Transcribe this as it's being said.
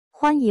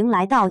欢迎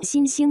来到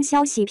新星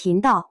消息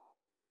频道，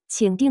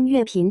请订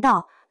阅频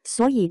道，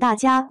所以大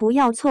家不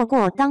要错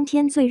过当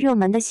天最热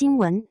门的新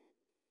闻。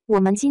我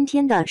们今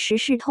天的时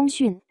事通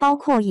讯包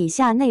括以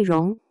下内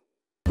容：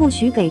不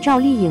许给赵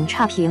丽颖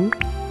差评。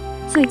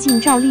最近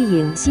赵丽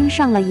颖新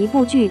上了一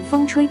部剧《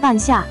风吹半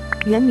夏》，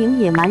原名《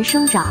野蛮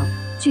生长》，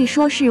据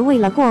说是为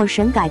了过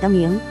审改的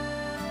名。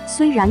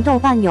虽然豆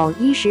瓣有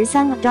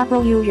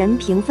13W 人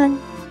评分，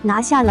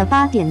拿下了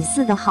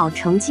8.4的好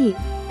成绩，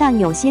但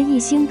有些一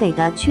星给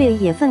的却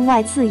也分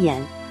外刺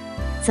眼。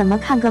怎么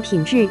看个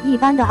品质一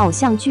般的偶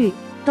像剧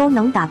都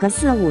能打个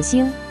4、5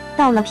星，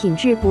到了品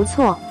质不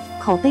错、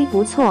口碑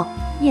不错、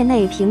业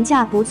内评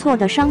价不错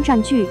的商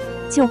战剧，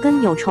就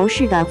跟有仇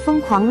似的疯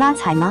狂拉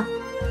踩吗？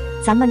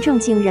咱们正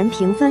经人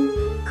评分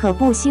可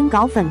不兴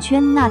搞粉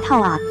圈那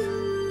套啊！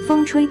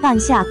风吹半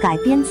夏改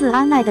编自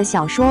安奈的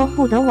小说《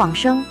不得往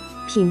生》，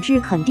品质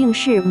肯定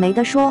是没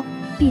得说，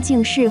毕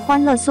竟是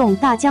欢乐颂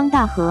大江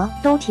大河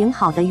都挺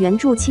好的原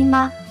著亲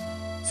妈。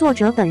作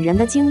者本人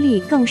的经历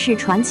更是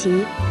传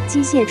奇，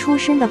机械出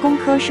身的工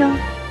科生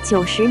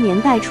，90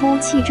年代初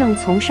弃政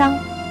从商，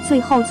最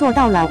后做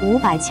到了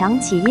500强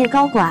企业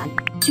高管。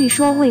据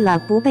说为了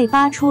不被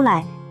扒出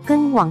来，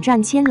跟网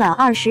站签了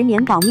20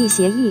年保密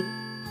协议。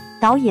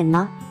导演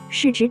呢，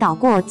是指导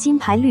过《金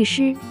牌律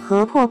师》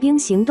和《破冰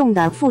行动》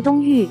的傅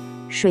东育，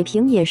水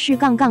平也是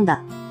杠杠的。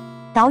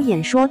导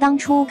演说，当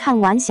初看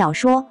完小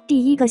说，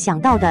第一个想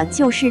到的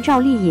就是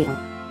赵丽颖，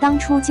当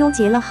初纠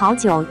结了好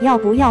久要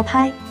不要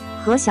拍，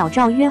和小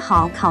赵约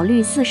好考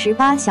虑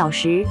48小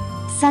时、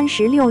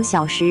36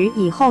小时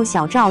以后，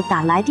小赵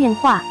打来电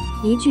话，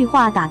一句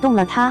话打动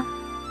了他：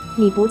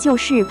你不就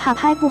是怕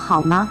拍不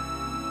好吗？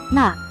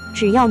那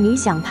只要你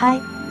想拍，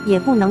也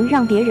不能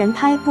让别人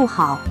拍不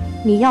好，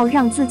你要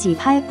让自己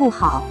拍不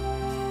好。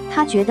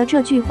他觉得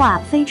这句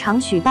话非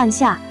常许半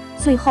夏，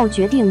最后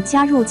决定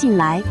加入进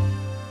来。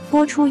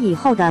播出以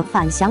后的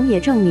反响也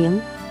证明，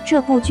这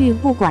部剧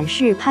不管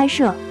是拍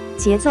摄、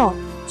节奏、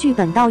剧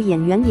本到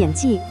演员演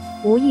技，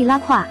无一拉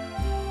胯。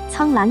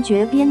苍兰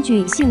诀编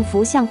剧幸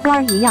福像花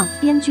儿一样，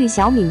编剧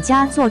小敏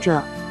加作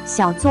者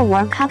小作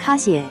文咔咔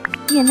写，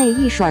业内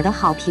一水的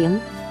好评。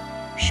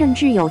甚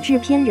至有制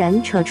片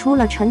人扯出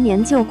了陈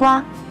年旧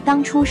瓜，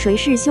当初谁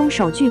是凶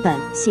手剧本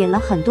写了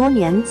很多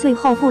年，最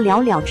后不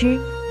了了之，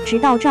直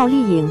到赵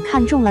丽颖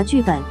看中了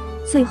剧本，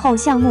最后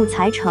项目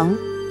才成。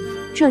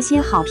这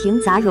些好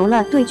评杂糅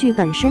了对剧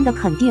本身的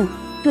肯定，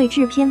对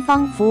制片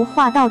方服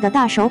化道的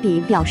大手笔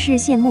表示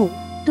羡慕，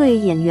对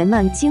演员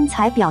们精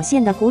彩表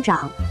现的鼓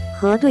掌，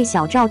和对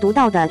小赵独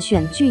到的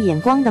选剧眼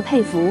光的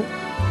佩服。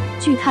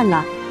剧看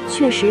了，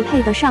确实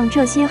配得上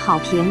这些好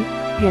评，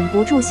忍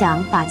不住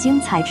想把精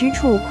彩之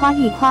处夸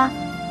一夸。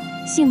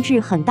兴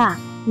致很大，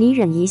你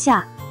忍一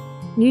下。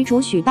女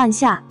主许半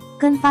夏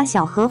跟发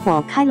小合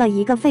伙开了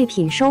一个废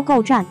品收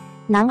购站，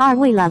男二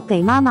为了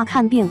给妈妈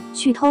看病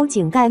去偷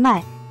井盖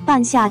卖，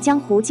半夏江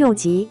湖救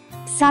急，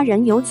仨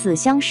人由此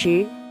相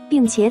识，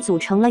并且组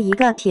成了一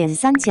个铁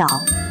三角。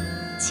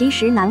其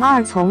实男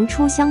二从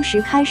初相识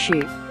开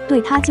始，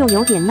对他就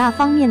有点那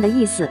方面的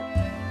意思。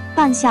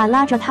半夏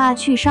拉着他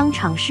去商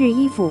场试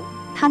衣服，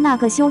他那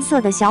个羞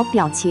涩的小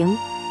表情，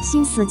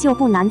心思就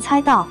不难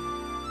猜到。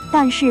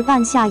但是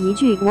半夏一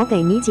句“我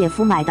给你姐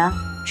夫买的”，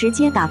直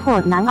接打破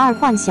男二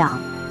幻想。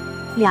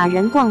俩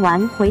人逛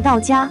完回到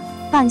家，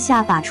半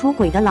夏把出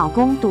轨的老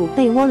公堵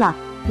被窝了，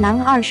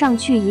男二上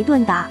去一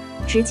顿打，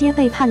直接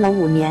被判了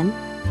5年。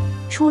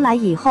出来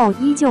以后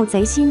依旧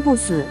贼心不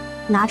死，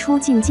拿出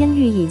进监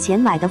狱以前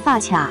买的发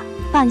卡，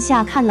半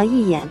夏看了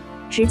一眼，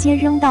直接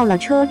扔到了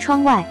车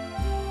窗外。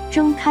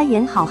睁开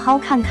眼好好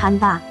看看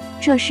吧，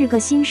这是个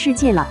新世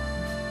界了。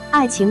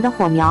爱情的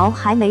火苗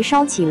还没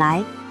烧起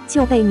来，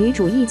就被女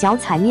主一脚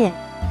踩灭。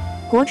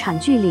国产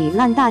剧里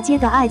烂大街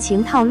的爱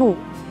情套路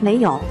没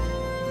有，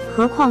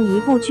何况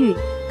一部剧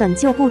本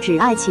就不止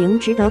爱情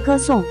值得歌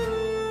颂。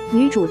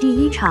女主第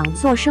一场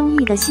做生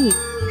意的戏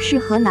是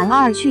和男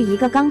二去一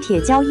个钢铁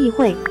交易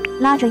会，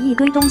拉着一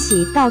堆东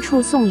西到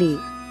处送礼，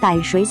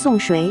逮谁送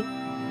谁，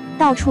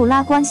到处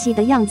拉关系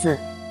的样子，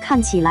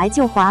看起来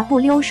就滑不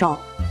溜手，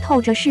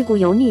透着世故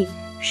油腻，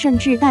甚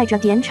至带着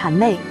点谄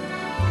媚。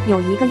有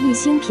一个一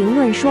星评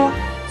论说，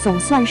总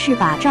算是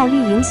把赵丽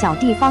颖小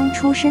地方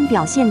出身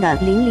表现得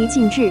淋漓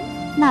尽致，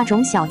那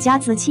种小家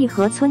子气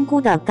和村姑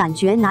的感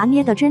觉拿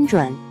捏得真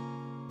准。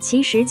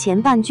其实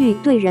前半句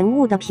对人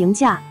物的评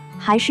价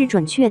还是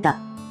准确的，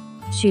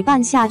许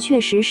半夏确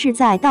实是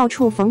在到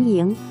处逢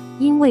迎，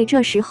因为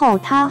这时候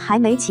他还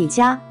没起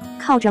家，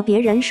靠着别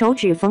人手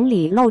指缝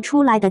里露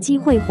出来的机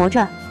会活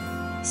着。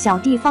小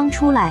地方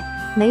出来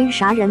没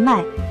啥人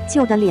脉，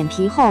就得脸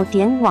皮厚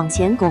点往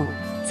前拱，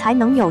才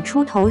能有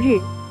出头日。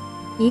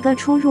一个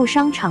初入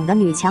商场的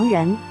女强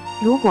人，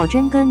如果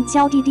真跟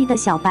娇滴滴的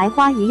小白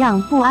花一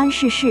样不谙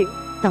世事，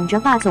等着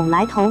霸总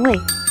来投喂，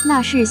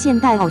那是现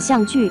代偶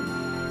像剧。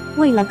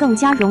为了更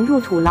加融入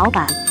土老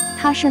板，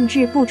他甚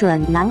至不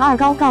准男二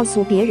高告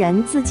诉别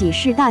人自己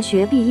是大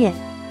学毕业。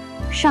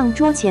上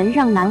桌前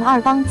让男二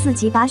帮自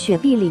己把雪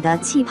碧里的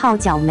气泡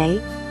搅没，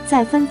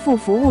再吩咐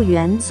服务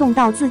员送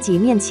到自己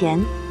面前。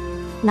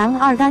男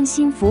二担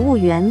心服务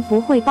员不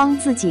会帮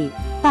自己，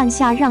半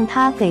夏让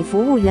他给服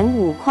务员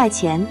5块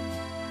钱。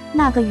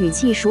那个语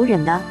气熟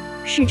稔的，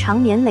是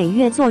长年累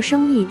月做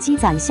生意积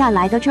攒下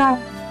来的Zhao。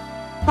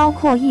包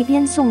括一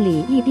边送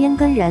礼一边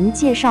跟人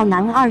介绍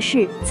男二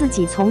是自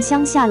己从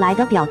乡下来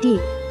的表弟，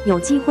有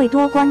机会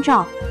多关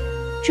照。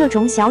这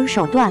种小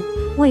手段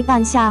为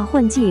半夏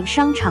混迹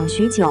商场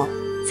许久，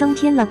增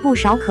添了不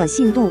少可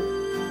信度。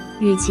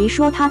与其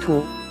说他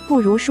土，不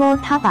如说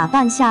他把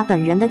半夏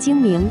本人的精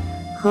明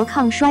和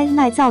抗衰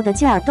耐造的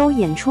劲儿都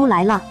演出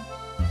来了。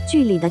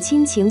剧里的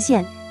亲情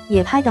线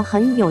也拍得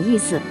很有意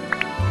思。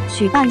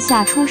许半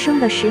夏出生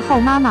的时候，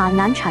妈妈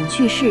难产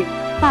去世，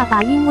爸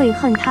爸因为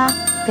恨他，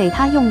给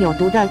他用有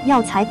毒的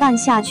药材半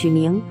夏取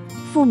名，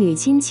父女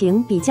亲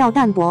情比较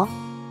淡薄。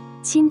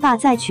亲爸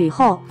在娶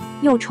后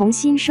又重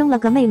新生了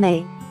个妹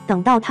妹，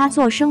等到他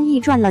做生意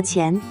赚了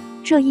钱，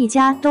这一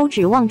家都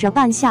指望着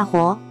半夏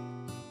活。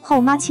后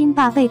妈亲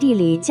爸背地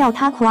里叫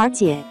他苦儿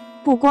姐，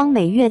不光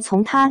每月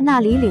从他那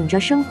里领着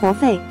生活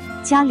费，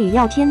家里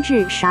要添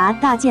置啥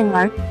大件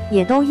儿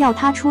也都要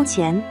他出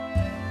钱。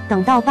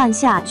等到半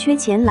夏缺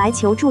钱来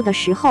求助的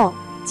时候，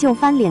就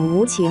翻脸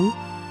无情。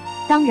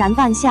当然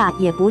半夏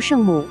也不圣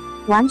母，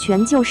完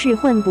全就是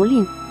混不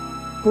吝。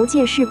不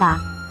借是吧？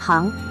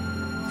行，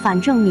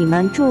反正你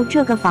们住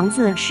这个房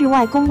子是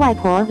外公外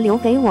婆留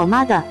给我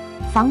妈的，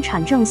房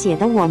产证写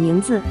的我名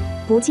字，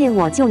不借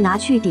我就拿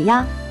去抵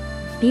押。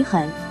比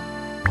狠，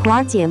苦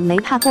儿姐没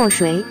怕过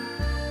谁。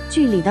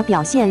剧里的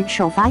表现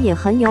手法也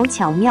很有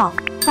巧妙。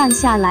半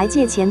夏来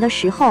借钱的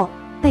时候，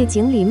背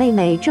景里妹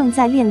妹正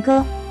在练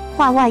歌，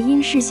话外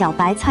音是小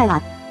白菜啊，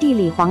地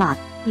里黄啊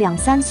，2、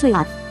3岁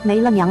啊，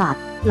没了娘啊，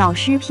老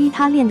师批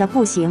他练得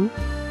不行。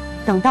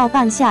等到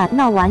半夏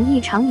闹完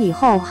一场以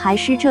后，还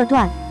是这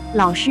段，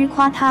老师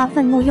夸他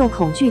愤怒又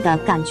恐惧的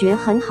感觉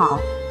很好，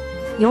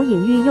有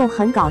隐喻又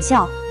很搞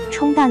笑，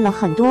冲淡了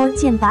很多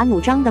剑拔弩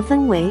张的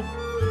氛围。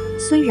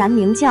虽然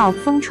名叫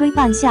风吹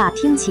半夏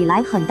听起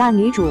来很大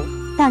女主，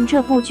但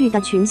这部剧的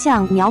群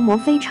像描摹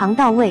非常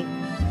到位。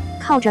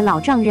靠着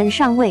老丈人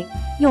上位，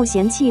又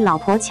嫌弃老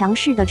婆强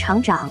势的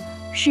厂长，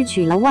是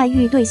娶了外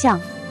遇对象，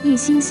一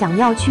心想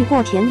要去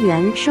过田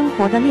园生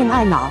活的恋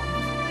爱脑。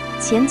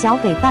前脚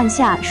给半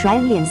夏甩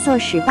脸色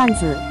使绊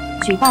子，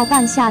举报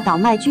半夏倒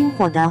卖军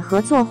火的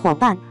合作伙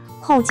伴，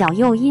后脚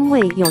又因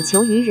为有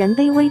求于人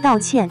卑微道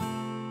歉。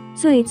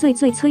最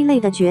催泪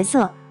的角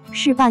色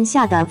是半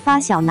夏的发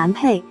小男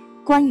配，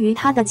关于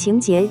他的情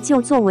节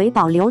就作为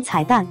保留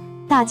彩蛋，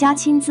大家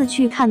亲自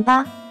去看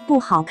吧，不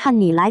好看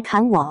你来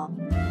砍我。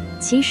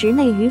其实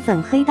内娱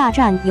粉黑大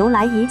战由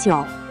来已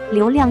久，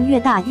流量越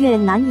大越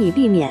难以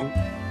避免。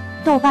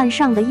豆瓣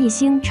上的1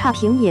星差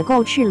评也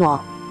够赤裸，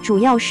主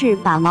要是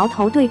把矛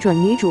头对准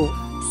女主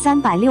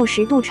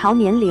，360度朝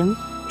年龄、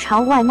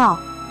朝外貌、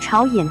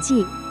朝演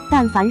技，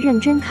但凡认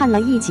真看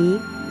了一集，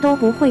都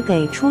不会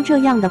给出这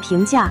样的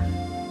评价。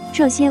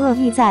这些恶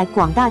意在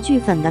广大剧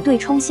粉的对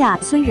冲下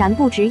虽然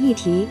不值一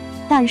提，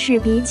但是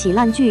比起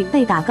烂剧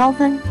被打高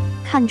分，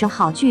看着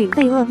好剧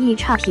被恶意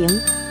差评，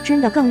真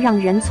的更让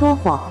人搓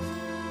火。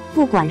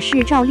不管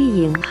是赵丽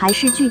颖还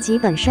是剧集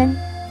本身，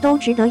都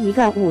值得一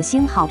个5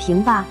星好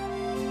评吧。